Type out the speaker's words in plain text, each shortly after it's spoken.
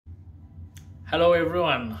Hello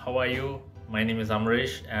everyone, how are you? My name is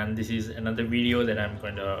Amaresh and this is another video that I'm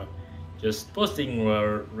going to just posting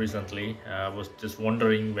recently. I was just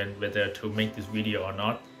wondering whether to make this video or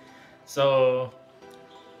not. So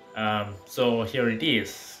so here it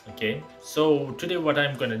is. Okay, so today what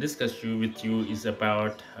I'm going to discuss with you is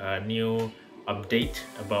about a new update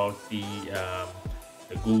about the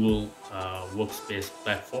Google Workspace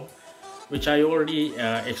platform, which I already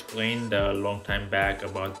explained a long time back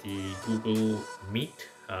about the Google Meet,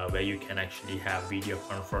 where you can actually have video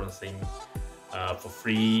conferencing for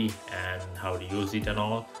free and how to use it and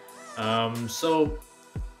all. So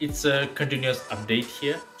it's a continuous update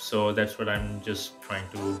here, so that's what I'm just trying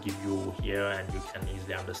to give you here, and you can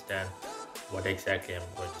easily understand what exactly I'm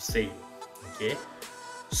going to say. Okay,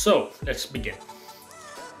 so let's begin.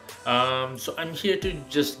 So I'm here to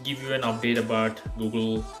just give you an update about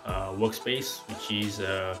Google Workspace, which is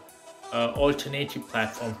a alternative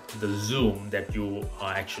platform to the Zoom that you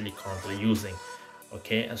are actually currently using.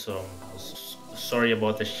 Okay, so sorry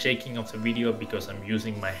about the shaking of the video because I'm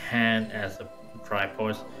using my hand as a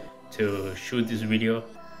tripod to shoot this video.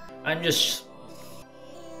 I'm just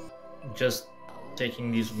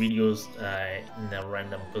taking these videos in a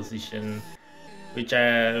random position, which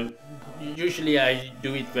usually I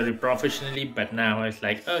do it very professionally, but now it's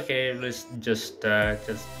like, okay, let's just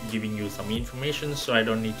giving you some information, so I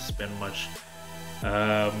don't need to spend much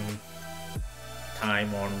time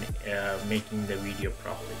on making the video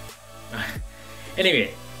properly.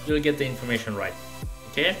 Anyway, you'll get the information right.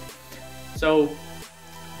 Okay, so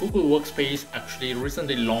Google Workspace actually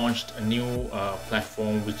recently launched a new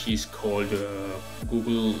platform which is called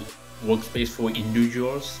Google Workspace for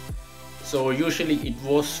Individuals. So usually it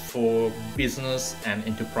was for business and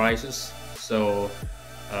enterprises. So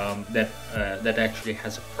that actually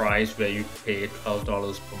has a price where you pay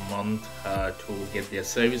 $12 per month to get their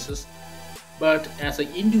services. But as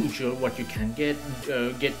an individual, what you can get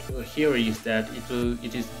here is that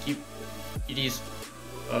it is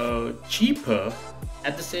cheaper.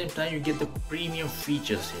 At the same time, you get the premium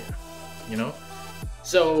features here. You know,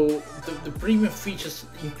 so the premium features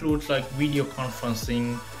include like video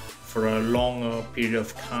conferencing for a longer period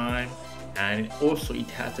of time, and also it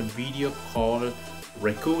has a video call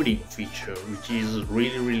recording feature, which is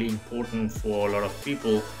really important for a lot of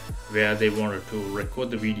people, where they wanted to record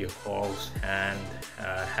the video calls and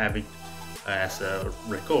have it as a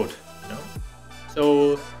record, you know.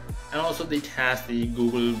 So, and also it has the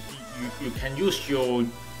Google, you can use your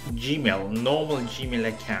normal Gmail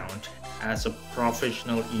account as a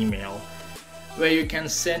professional email, where you can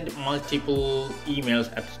send multiple emails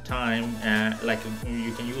at a time. Like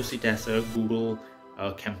you can use it as a Google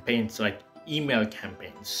campaigns, like email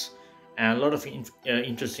campaigns, and a lot of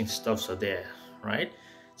interesting stuffs are there, right?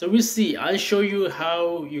 So we'll see. I'll show you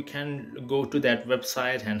how you can go to that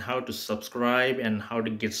website and how to subscribe and how to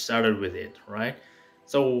get started with it, right?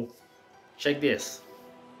 So check this.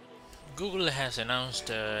 Google has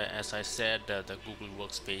announced, as I said, the Google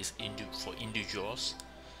Workspace for individuals.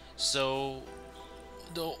 So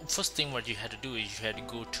the first thing what you had to do is you had to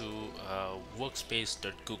go to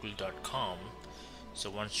workspace.google.com. So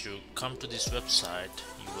once you come to this website,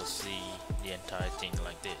 you will see the entire thing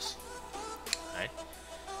like this, right?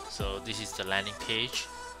 So this is the landing page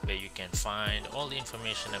where you can find all the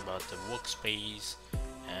information about the workspace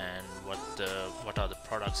and what are the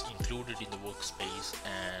products included in the workspace,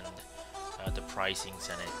 and the pricings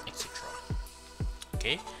and etc.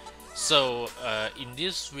 Okay, so in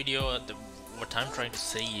this video, what I'm trying to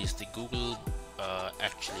say is the Google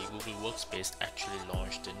Workspace actually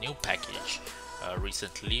launched a new package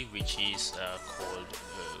recently, which is called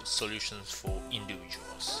Solutions for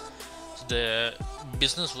Individuals. So the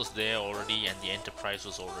business was there already and the enterprise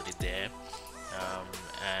was already there,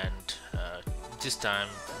 and this time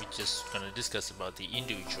we're just going to discuss about the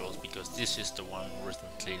individuals because this is the one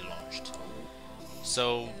recently launched.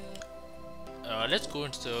 So let's go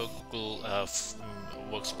into the Google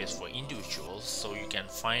Workspace for Individuals, so you can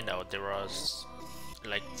find out there are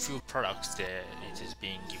like few products there. It is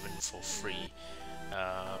being given for free.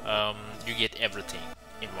 You get everything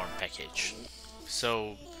in one package.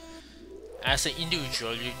 So as an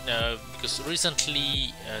individual, because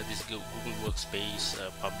recently this Google Workspace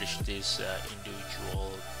published this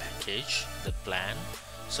individual package, the plan,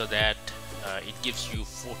 so that it gives you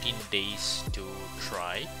 14 days to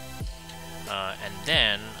try, and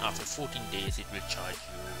then after 14 days it will charge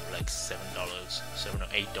you like $7 or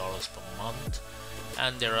 $8 per month,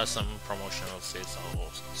 and there are some promotional sales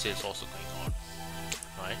also going on,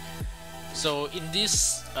 right? So in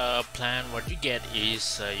this plan, what you get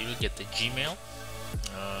is you will get the Gmail,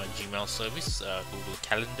 Gmail service, Google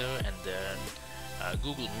Calendar, and then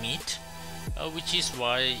Google Meet, which is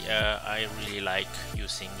why I really like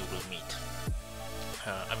using Google Meet.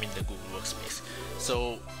 I mean the Google Workspace.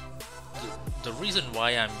 So the reason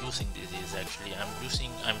why I'm using this is actually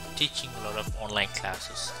I'm teaching a lot of online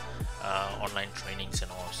classes, online trainings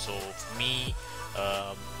and all. So for me,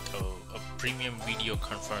 a premium video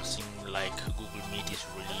conferencing like Google Meet is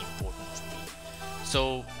really important for me.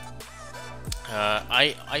 So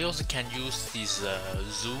I also can use this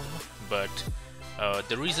Zoom, but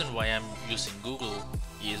the reason why I'm using Google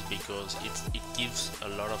is because it gives a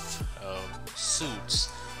lot of suites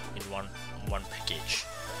in one package.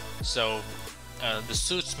 So the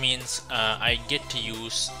suites means I get to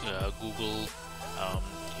use Google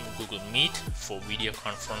Meet for video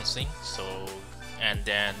conferencing, so, and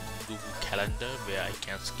then Google Calendar, where I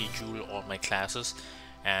can schedule all my classes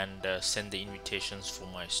and send the invitations for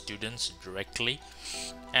my students directly,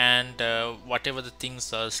 and whatever the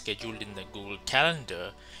things are scheduled in the Google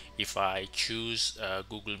Calendar, if I choose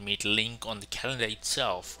Google Meet link on the calendar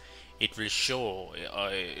itself, it will show.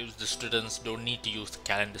 If the students don't need to use the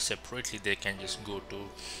calendar separately, they can just go to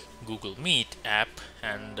Google Meet app,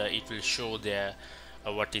 and it will show there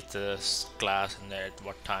what is the class and at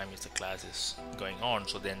what time is the class is going on,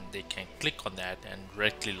 so then they can click on that and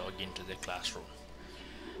directly log into the classroom.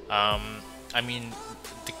 I mean,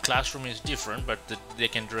 the classroom is different, but they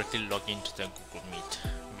can directly log into the Google Meet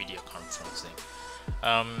video conferencing.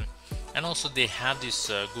 And also they have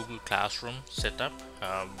this Google Classroom setup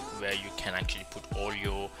where you can actually put all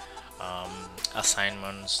your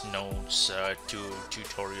assignments, notes,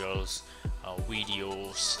 tutorials,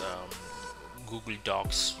 videos, Google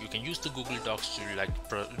Docs. You can use the Google Docs to like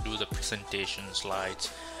do the presentation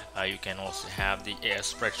slides. You can also have the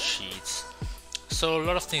spreadsheets. So a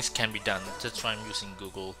lot of things can be done. That's why I'm using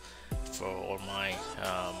Google for all my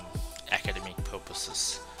academic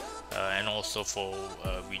purposes, and also for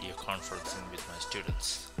video conferencing with my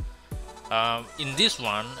students. In this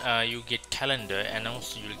one, you get calendar, and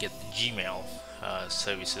also you'll get the Gmail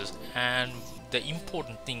services. And the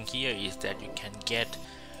important thing here is that you can get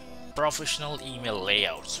professional email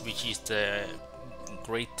layouts, which is the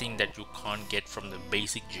great thing that you can't get from the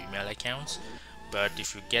basic Gmail accounts. But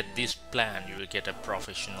if you get this plan, you will get a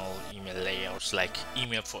professional email layouts, like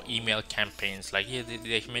email for email campaigns, like here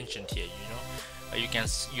they mentioned here, you know, you can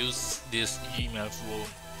use this email for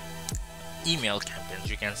email campaigns.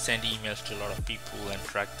 You can send emails to a lot of people and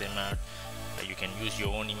track them out. You can use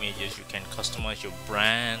your own images, you can customize your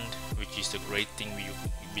brand, which is the great thing,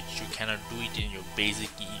 which you cannot do it in your basic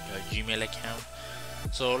Gmail account.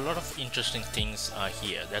 So a lot of interesting things are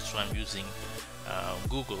here. That's why I'm using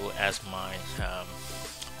Google as my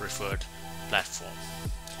preferred platform.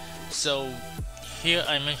 So here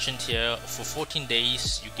I mentioned here, for 14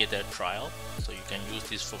 days you get a trial, so you can use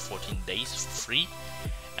this for 14 days for free,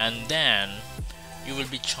 and then you will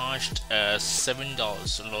be charged $7,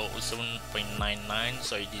 $7.99,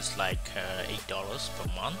 so it is like $8 per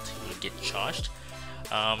month you will get charged.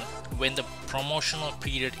 When the promotional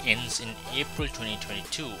period ends in April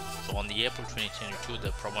 2022, so on the April 2022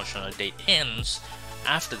 the promotional date ends,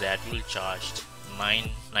 after that you will charge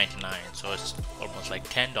 $9.99, so it's almost like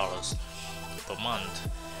 $10 per month,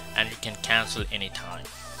 and you can cancel anytime.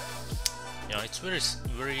 You know, it's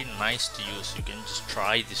very nice to use. You can just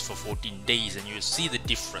try this for 14 days and you see the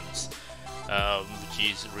difference, which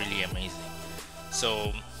is really amazing.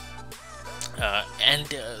 So and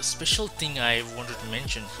special thing I wanted to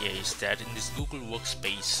mention here is that in this Google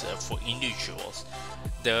Workspace for individuals,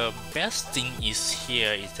 the best thing is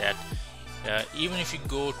here is that even if you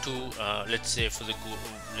go to let's say for the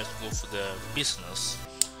let's go for the business,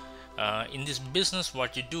 in this business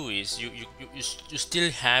what you do is you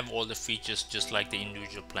still have all the features just like the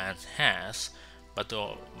individual plan has, but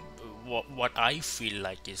what I feel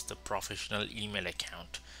like is the professional email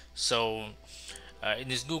account. So in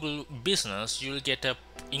this Google Business, you will get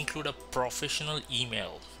include a professional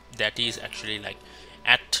email that is actually like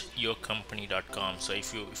at yourcompany.com. So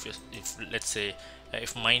if let's say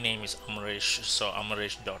if my name is Amaresh, so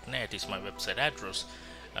amaresh.net is my website address.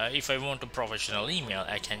 If I want a professional email,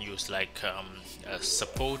 I can use like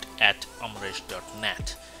support at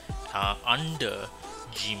amaresh.net under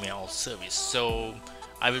Gmail service. So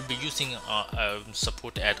I will be using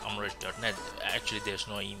support at amaresh.net. Actually there's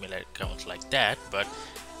no email account like that, but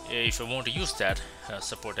if I want to use that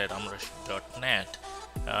support at amaresh.net,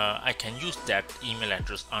 I can use that email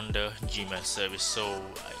address under Gmail service, so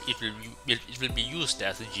it will be used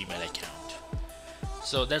as a Gmail account.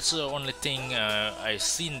 So that's the only thing I've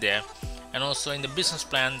seen there. And also in the business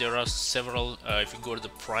plan there are several, if you go to the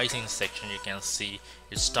pricing section, you can see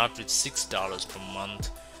it starts with $6 per month,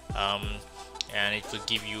 and it will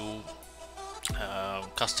give you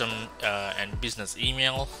custom and business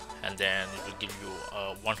email, and then it will give you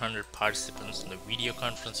 100 participants in the video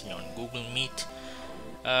conferencing on Google Meet.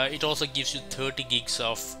 It also gives you 30 gigs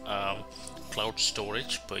of cloud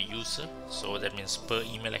storage per user, so that means per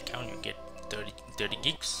email account you get 30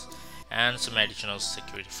 gigs, and some additional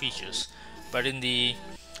security features. But in the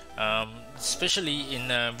especially in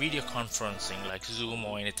video conferencing like Zoom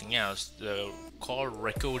or anything else, the call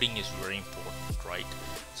recording is very important, right?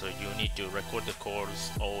 So you need to record the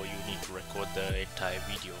calls, or you need to record the entire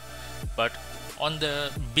video. But on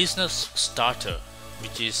the business starter,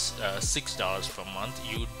 which is $6 per month,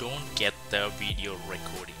 you don't get the video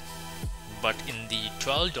recording. But in the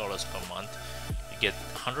 $12 per month, you get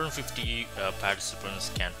 150 participants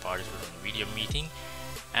can participate in a video meeting,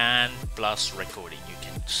 and plus recording. You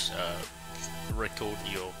can record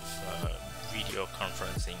your video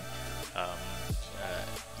conferencing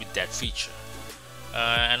with that feature,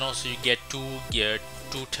 and also you get 2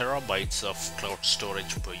 terabytes of cloud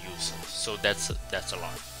storage per user. So that's a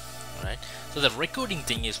lot. Right? So the recording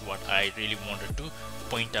thing is what I really wanted to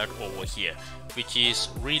point out over here, which is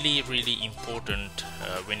really important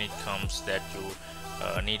when it comes that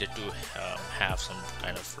you needed to have some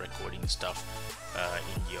kind of recording stuff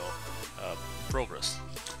in your progress.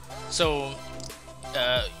 So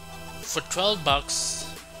for $12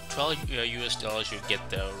 US dollars you get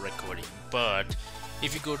the recording, but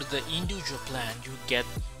if you go to the individual plan you get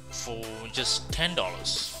for just $10.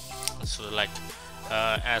 So like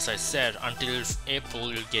as I said, until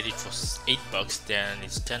April you'll get it for $8, then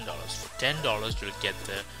it's $10. For $10 you'll get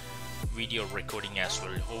the video recording as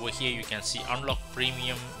well. Over here you can see unlock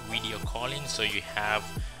premium video calling. So you have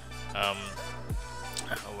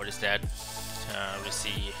what is that? Let's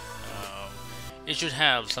see. It should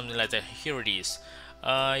have something like that. Here it is.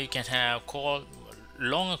 You can have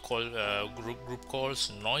longer call, group calls,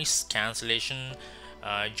 noise cancellation,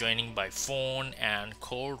 joining by phone, and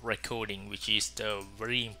call recording, which is the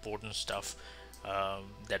very important stuff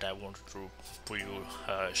that I wanted to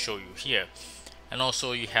show you here. And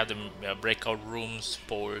also you have the breakout rooms,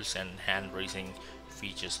 polls, and hand raising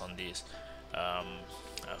features on this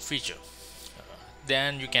feature.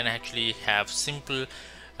 Then you can actually have simple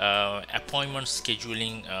appointment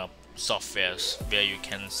scheduling softwares where you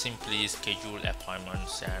can simply schedule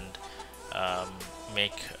appointments and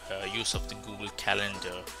make use of the Google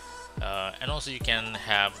Calendar, and also you can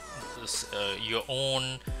have your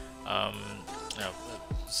own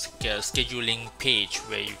scheduling page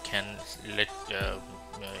where you can let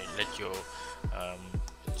your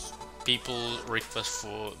people request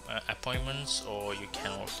for appointments, or you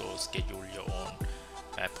can also schedule your own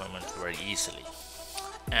appointments very easily.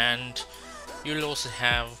 And you'll also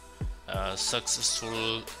have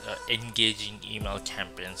successful engaging email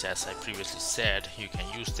campaigns. As I previously said, you can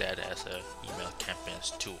use that as a email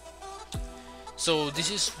campaigns too. So this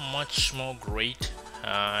is much more great,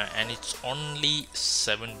 and it's only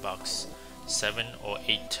 $7, $7 or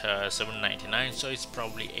 $8, $7.99. So it's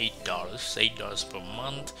probably $8 per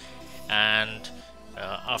month, and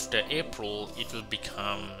after April it will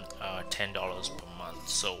become $10 per month.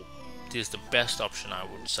 So this is the best option I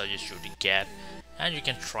would suggest you to get, and you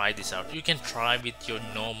can try this out. You can try with your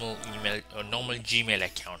normal email or normal Gmail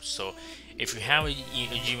account. So if you have a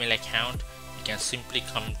Gmail account, you can simply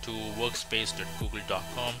come to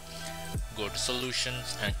workspace.google.com, go to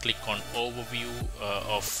solutions, and click on overview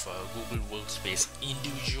of Google Workspace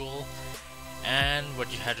Individual. And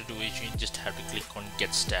what you have to do is you just have to click on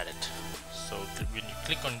get started. So when you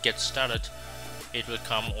click on get started, it will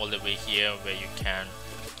come all the way here where you can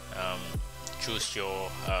choose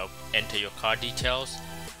your enter your card details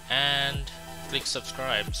and click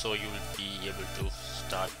subscribe, so you will be able to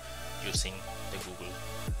start using the Google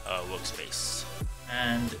Workspace.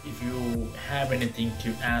 And if you have anything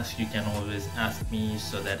to ask, you can always ask me,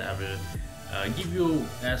 so that I will give you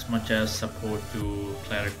as much as support to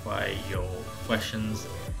clarify your questions,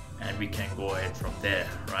 and we can go ahead from there,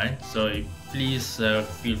 right? So please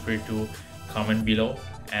feel free to comment below,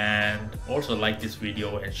 and also like this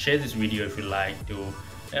video and share this video if you like to.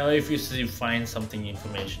 If you find something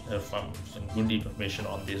information from some good information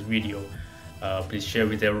on this video, please share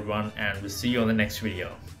with everyone, and we'll see you on the next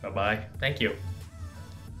video. Bye bye. Thank you.